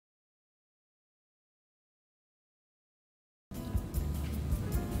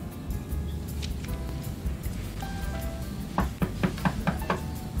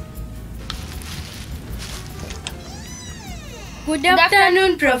Good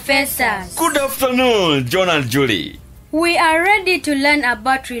afternoon, professors. Good afternoon, John and Julie. We are ready to learn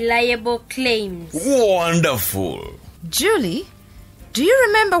about reliable claims. Wonderful. Julie, do you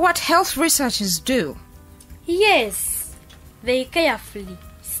remember what health researchers do? Yes. They carefully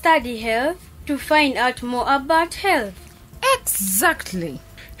study health to find out more about health. Exactly.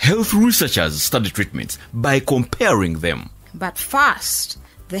 Health researchers study treatments by comparing them. But first,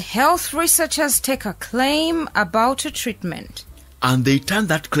 the health researchers take a claim about a treatment. And they turn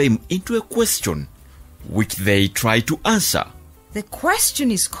that claim into a question, which they try to answer. The question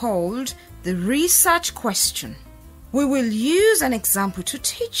is called the research question. We will use an example to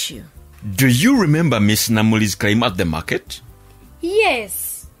teach you. Do you remember Miss Namuli's claim at the market?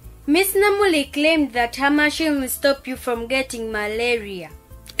 Yes. Miss Namuli claimed that her machine will stop you from getting malaria.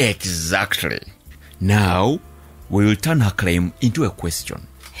 Exactly. Now, we will turn her claim into a question.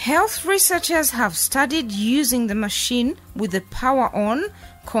 Health researchers have studied using the machine with the power on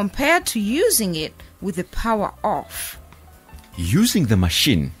compared to using it with the power off. Using the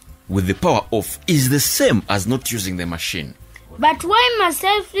machine with the power off is the same as not using the machine. But why must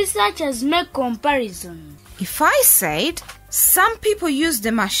health researchers make comparisons? If I said some people used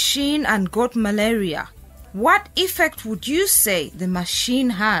the machine and got malaria, what effect would you say the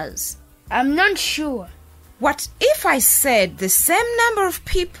machine has? I'm not sure. What if I said the same number of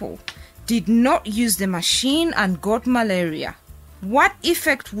people did not use the machine and got malaria? What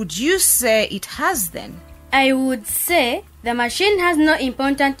effect would you say it has then? I would say the machine has no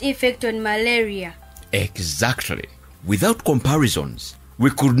important effect on malaria. Exactly. Without comparisons,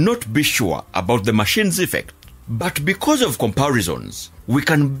 we could not be sure about the machine's effect. But because of comparisons, we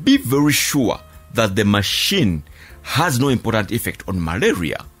can be very sure that the machine has no important effect on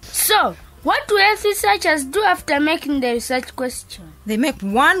malaria. So, what do health researchers do after making the research question? They make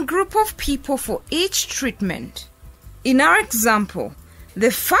one group of people for each treatment. In our example, the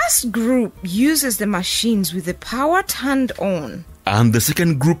first group uses the machines with the power turned on. And the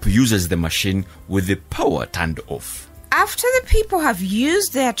second group uses the machine with the power turned off. After the people have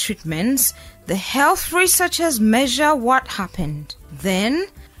used their treatments, the health researchers measure what happened. Then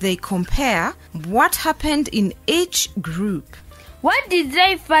they compare what happened in each group. What did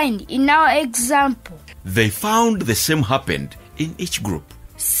they find in our example? They found the same happened in each group.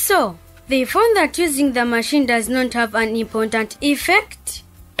 So, they found that using the machine does not have an important effect?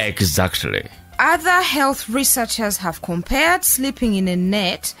 Exactly. Other health researchers have compared sleeping in a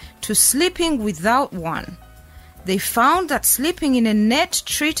net to sleeping without one. They found that sleeping in a net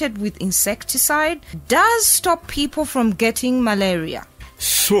treated with insecticide does stop people from getting malaria.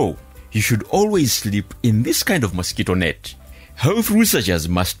 So, you should always sleep in this kind of mosquito net. Health researchers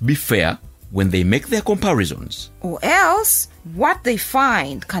must be fair when they make their comparisons. Or else, what they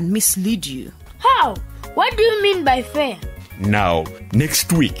find can mislead you. How? What do you mean by fair? Now,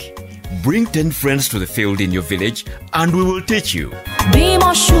 next week, bring 10 friends to the field in your village and we will teach you. Be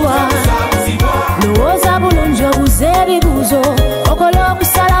more sure.